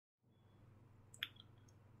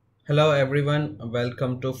Hello everyone,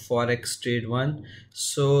 welcome to Forextrade1.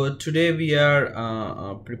 So today we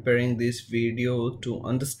are preparing this video to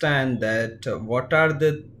understand that what are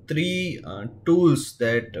the three tools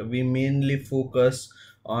that we mainly focus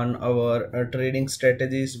on our trading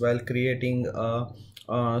strategies while creating a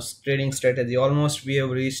trading strategy. Almost we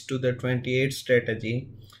have reached to the 28th strategy,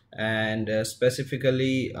 and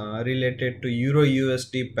specifically related to Euro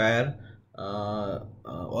USD pair.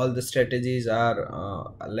 All the strategies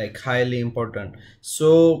are like highly important.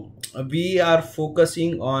 So we are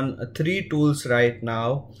focusing on three tools right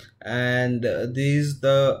now, and these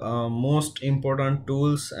the most important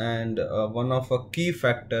tools, and one of a key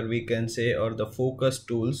factor we can say, or the focus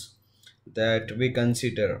tools that we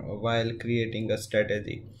consider while creating a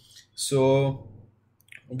strategy. So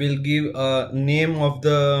we'll give a name of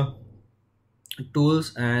the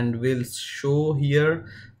tools, and we'll show here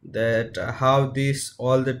that how these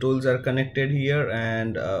all the tools are connected here,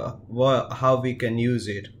 and how we can use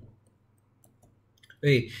it.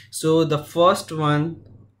 Okay, so the first one,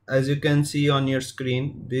 as you can see on your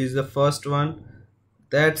screen, this is the first one.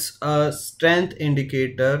 That's a strength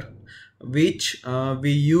indicator, which we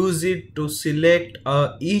use it to select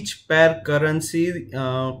each pair currency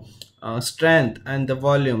strength and the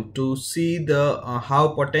volume to see the how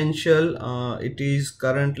potential it is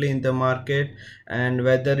currently in the market, and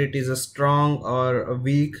whether it is a strong or a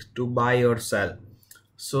weak to buy or sell.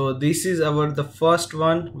 So this is our the first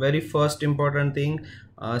one, very first important thing.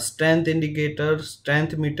 Strength indicator,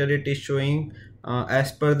 strength meter, it is showing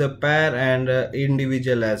as per the pair and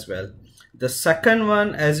individual as well. The second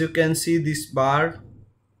one, as you can see this bar,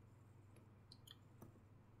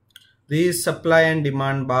 this is supply and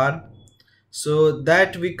demand bar. So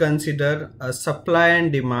that we consider a supply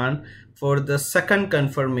and demand for the second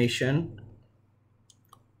confirmation.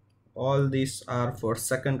 All these are for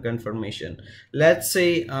second confirmation. Let's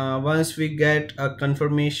say once we get a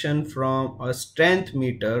confirmation from a strength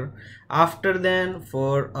meter, after then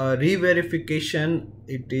for a re-verification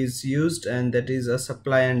it is used, and that is a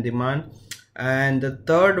supply and demand. And the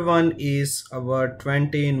third one is our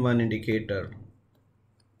 20-in-1 indicator.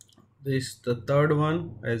 This is the third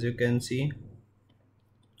one, as you can see.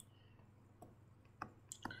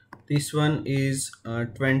 This one is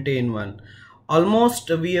 20-in-1. Almost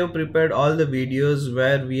we have prepared all the videos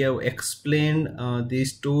where we have explained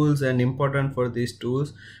these tools and important for these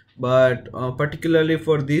tools, but particularly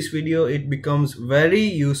for this video it becomes very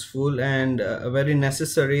useful and very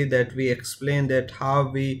necessary that we explain that how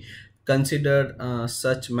we consider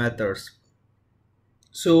such methods.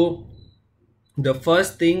 So the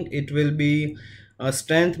first thing, it will be a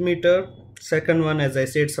strength meter. Second one, as I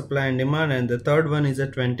said, supply and demand, and the third one is a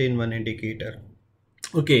 20-in-1 indicator.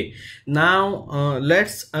 Okay, now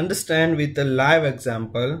let's understand with a live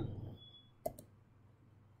example.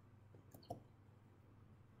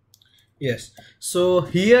 Yes, so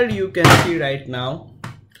here you can see right now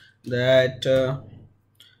that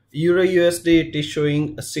Euro USD, it is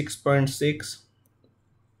showing a 6.6.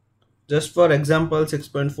 Just for example,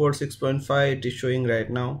 6.4, 6.5 it is showing right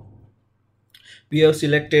now. We have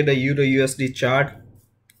selected a Euro USD chart,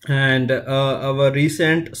 and our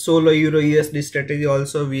recent solo Euro USD strategy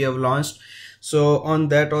also we have launched. So on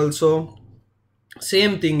that also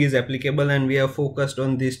same thing is applicable, and we are focused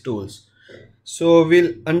on these tools. So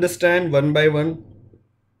we'll understand one by one.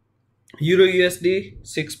 Euro USD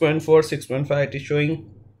 6.4, 6.5 it is showing.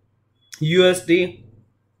 USD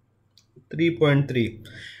 3.3,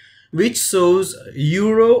 which shows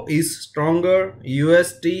euro is stronger,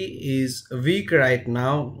 USD is weak right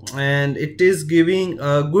now, and it is giving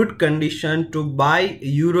a good condition to buy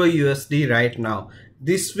Euro USD right now.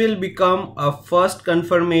 This will become a first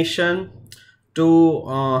confirmation to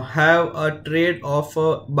have a trade of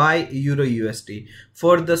buy Euro USD.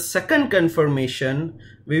 For the second confirmation,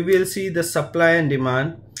 we will see the supply and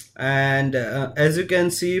demand, and as you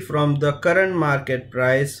can see from the current market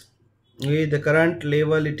price, the current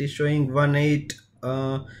level it is showing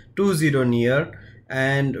 1820 near,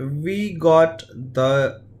 and we got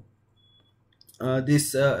the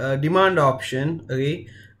this demand option. Okay,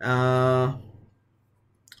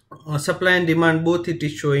 supply and demand both it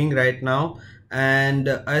is showing right now. And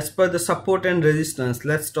as per the support and resistance,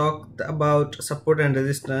 let's talk about support and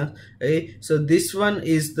resistance. Okay, so this one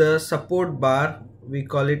is the support bar, we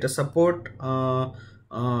call it a support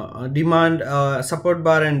demand support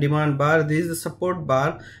bar and demand bar. This is the support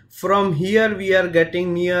bar. From here we are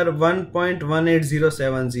getting near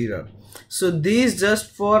 1.18070. so this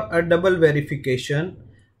just for a double verification.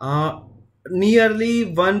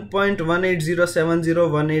 Nearly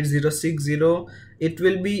 1.18070, 18060 it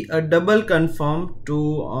will be a double confirm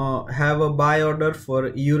to have a buy order for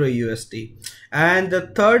Euro USD. And the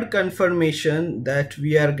third confirmation that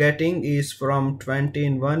we are getting is from 20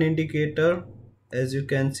 in 1 indicator, as you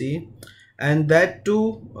can see, and that too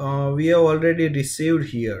we have already received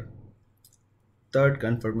here, third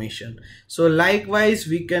confirmation. So likewise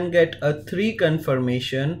we can get a 3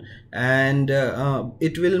 confirmation, and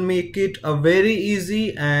it will make it a very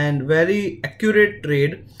easy and very accurate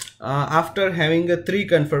trade after having a 3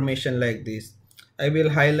 confirmation like this. I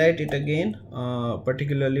will highlight it again,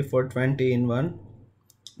 particularly for 20 in 1.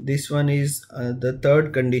 This one is the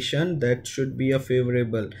third condition, that should be a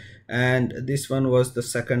favorable, and this one was the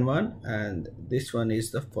second one, and this one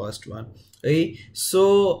is the first one. Okay,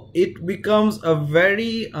 so it becomes a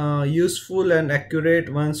very useful and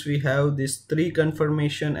accurate once we have this 3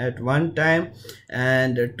 confirmation at one time,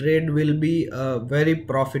 and trade will be very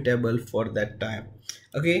profitable for that time.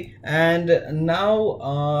 Okay, and now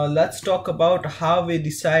let's talk about how we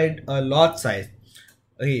decide a lot size.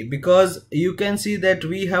 Okay, because you can see that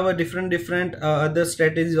we have a different other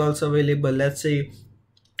strategies also available. Let's say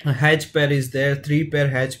a hedge pair is there, 3 pair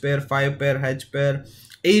hedge pair, 5 pair hedge pair,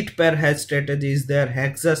 8 pair hedge strategy is there,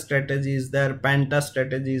 hexa strategy is there, penta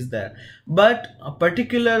strategy is there. But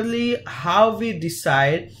particularly how we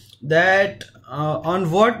decide that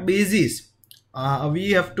on what basis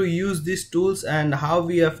we have to use these tools, and how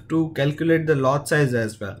we have to calculate the lot size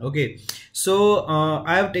as well. Okay, so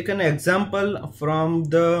I have taken an example from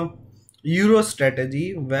the Euro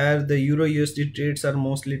strategy, where the Euro USD trades are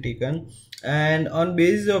mostly taken, and on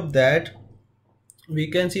basis of that we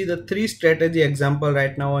can see the 3 strategy example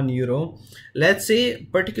right now on Euro. Let's say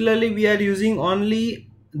particularly we are using only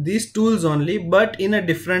these tools only, but in a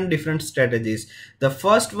different strategies. The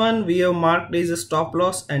first one we have marked is a stop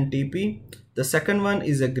loss and TP. The second one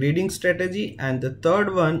is a grading strategy, and the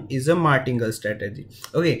third one is a martingale strategy.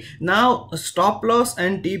 Okay, now stop loss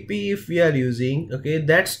and TP if we are using, okay,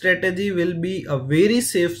 that strategy will be a very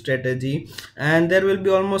safe strategy, and there will be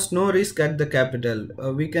almost no risk at the capital.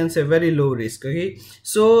 We can say very low risk. Okay,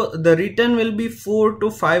 so the return will be 4 to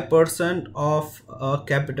 5% of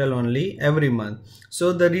capital only every month.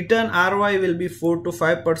 So the return ROI will be 4 to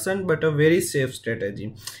 5%, but a very safe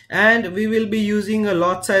strategy. And we will be using a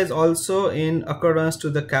lot size also in accordance to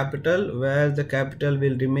the capital, where the capital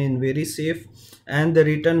will remain very safe and the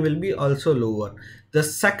return will be also lower. The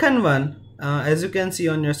second one, as you can see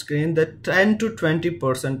on your screen, the 10 to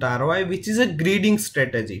 20% ROI, which is a grading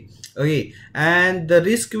strategy. Okay, and the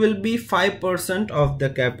risk will be 5% of the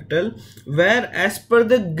capital, where as per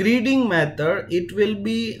the grading method it will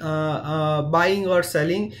be buying or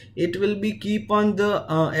selling, it will be keep on the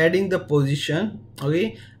adding the position.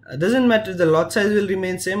 Okay, doesn't matter, the lot size will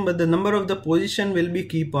remain same, but the number of the position will be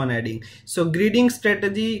keep on adding. So grading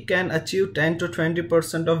strategy can achieve 10 to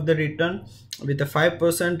 20% of the return with a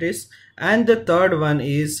 5% risk, and the third one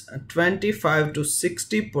is 25 to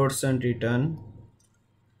 60% return.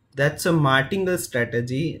 That's a martingale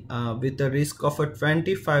strategy with a risk of a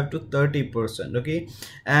 25 to 30%. Okay,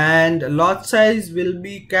 and lot size will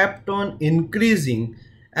be kept on increasing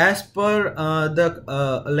as per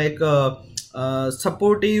the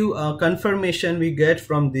supportive confirmation we get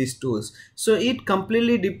from these tools. So it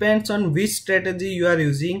completely depends on which strategy you are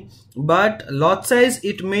using, but lot size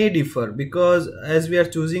it may differ, because as we are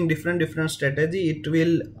choosing different strategy, it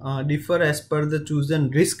will differ as per the chosen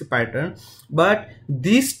risk pattern. But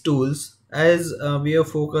these tools, as we are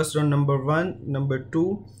focused on number 1, number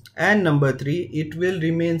 2 and number 3, it will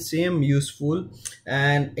remain same useful.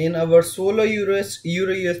 And in our solo Euro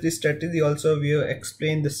USD strategy also we have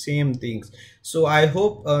explained the same things. So I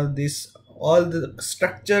hope this all the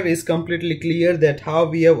structure is completely clear, that how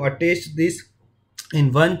we have attached this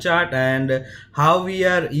in one chart and how we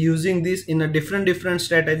are using this in a different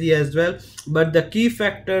strategy as well. But the key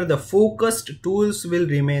factor, the focused tools will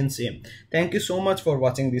remain same. Thank you so much for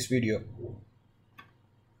watching this video.